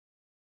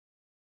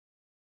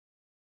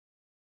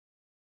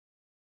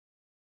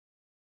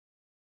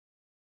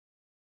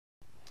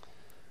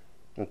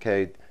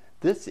Okay,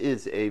 this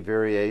is a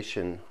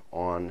variation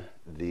on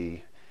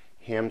the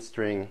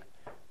hamstring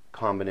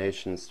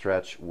combination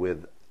stretch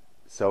with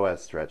psoas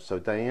stretch. So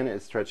Diana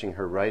is stretching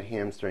her right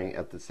hamstring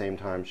at the same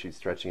time she's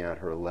stretching out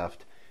her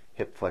left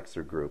hip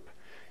flexor group.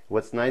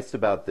 What's nice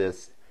about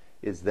this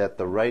is that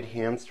the right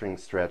hamstring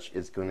stretch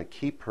is going to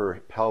keep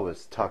her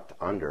pelvis tucked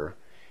under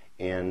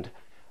and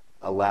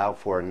allow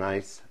for a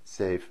nice,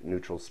 safe,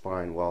 neutral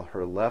spine, while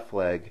her left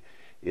leg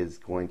is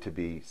going to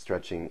be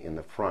stretching in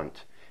the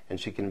front. And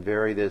she can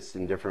vary this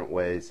in different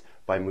ways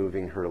by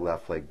moving her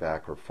left leg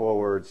back or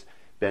forwards,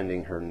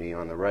 bending her knee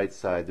on the right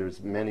side.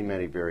 There's many,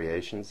 many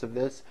variations of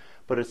this,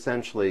 but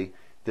essentially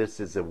this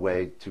is a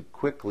way to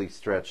quickly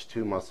stretch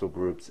two muscle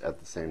groups at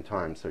the same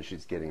time. So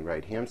she's getting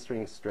right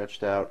hamstring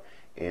stretched out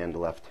and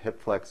left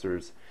hip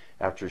flexors.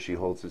 After she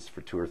holds this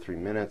for 2 or 3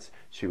 minutes,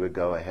 she would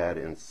go ahead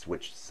and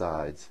switch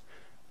sides.